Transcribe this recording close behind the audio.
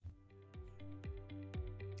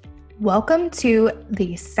Welcome to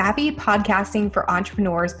the Savvy Podcasting for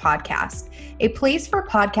Entrepreneurs podcast, a place for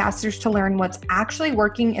podcasters to learn what's actually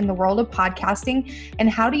working in the world of podcasting and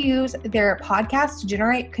how to use their podcast to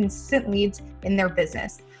generate consistent leads in their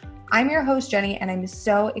business. I'm your host, Jenny, and I'm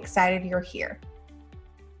so excited you're here.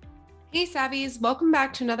 Hey, Savvies, welcome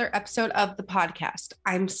back to another episode of the podcast.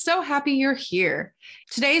 I'm so happy you're here.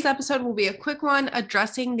 Today's episode will be a quick one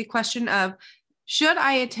addressing the question of, should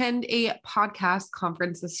I attend a podcast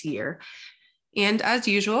conference this year? And as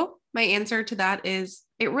usual, my answer to that is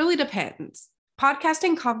it really depends.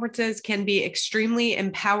 Podcasting conferences can be extremely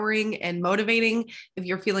empowering and motivating if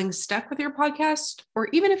you're feeling stuck with your podcast, or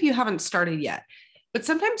even if you haven't started yet. But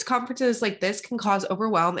sometimes conferences like this can cause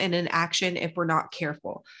overwhelm and inaction if we're not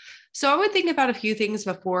careful. So I would think about a few things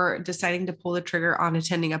before deciding to pull the trigger on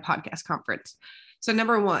attending a podcast conference. So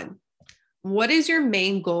number one, what is your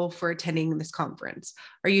main goal for attending this conference?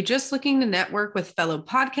 Are you just looking to network with fellow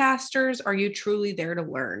podcasters? Are you truly there to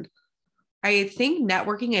learn? I think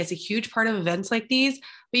networking is a huge part of events like these,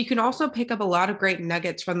 but you can also pick up a lot of great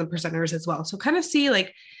nuggets from the presenters as well. So kind of see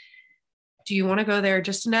do you want to go there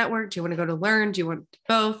just to network? Do you want to go to learn? Do you want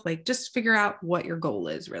both? Just figure out what your goal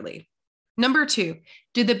is really. Number two,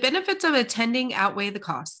 do the benefits of attending outweigh the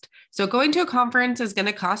cost? So going to a conference is going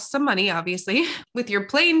to cost some money, obviously, with your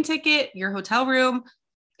plane ticket, your hotel room,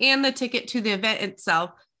 and the ticket to the event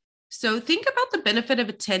itself. So think about the benefit of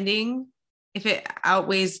attending if it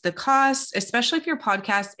outweighs the cost, especially if your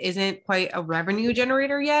podcast isn't quite a revenue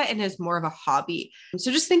generator yet and is more of a hobby. So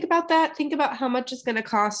just think about that. Think about how much it's going to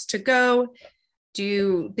cost to go. Do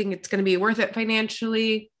you think it's going to be worth it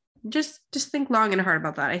financially? Just think long and hard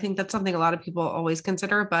about that. I think that's something a lot of people always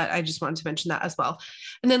consider, but I just wanted to mention that as well.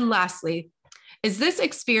 And then lastly, is this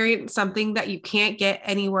experience something that you can't get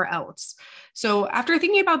anywhere else? So after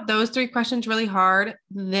thinking about those three questions really hard,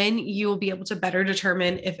 then you will be able to better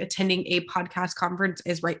determine if attending a podcast conference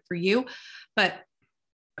is right for you. But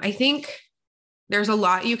I think there's a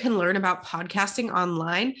lot you can learn about podcasting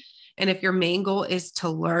online. And if your main goal is to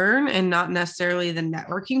learn and not necessarily the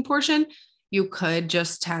networking portion, you could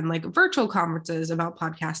just attend virtual conferences about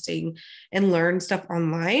podcasting and learn stuff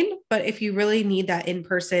online. But if you really need that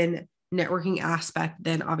in-person networking aspect,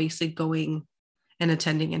 then obviously going and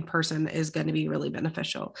attending in person is going to be really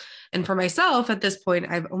beneficial. And for myself at this point,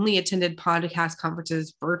 I've only attended podcast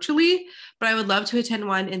conferences virtually, but I would love to attend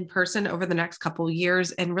one in person over the next couple of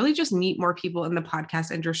years and really just meet more people in the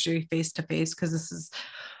podcast industry face to face, because this is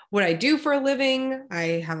what I do for a living.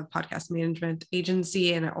 I have a podcast management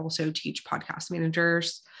agency, and I also teach podcast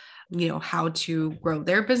managers, how to grow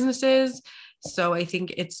their businesses. So I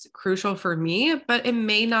think it's crucial for me, but it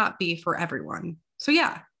may not be for everyone. So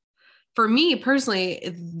yeah, for me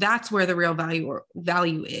personally, that's where the real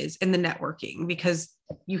value is in the networking, because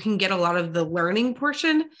you can get a lot of the learning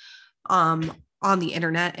portion on the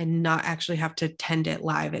internet and not actually have to attend it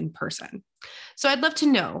live in person. So I'd love to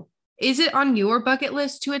know, is it on your bucket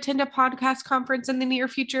list to attend a podcast conference in the near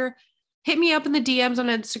future? Hit me up in the DMs on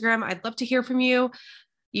Instagram. I'd love to hear from you.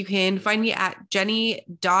 You can find me at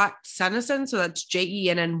jenny.sunneson. So that's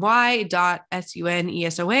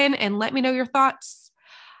JENNY.SUNESON, and let me know your thoughts.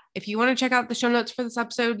 If you want to check out the show notes for this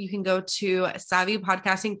episode, you can go to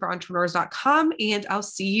savvypodcastingforentrepreneurs.com, and I'll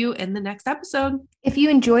see you in the next episode. If you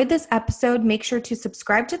enjoyed this episode, make sure to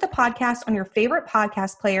subscribe to the podcast on your favorite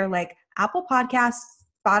podcast player like Apple Podcasts,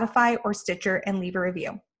 Spotify, or Stitcher, and leave a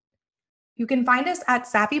review. You can find us at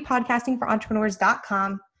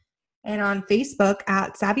savvypodcastingforentrepreneurs.com and on Facebook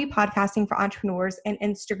at Savvy Podcasting for Entrepreneurs and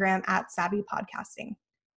Instagram at Savvy Podcasting.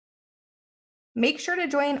 Make sure to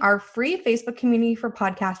join our free Facebook community for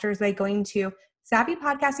podcasters by going to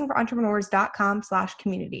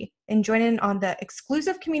savvypodcastingforentrepreneurs.com/community and join in on the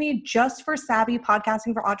exclusive community just for Savvy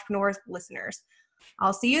Podcasting for Entrepreneurs listeners.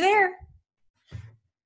 I'll see you there.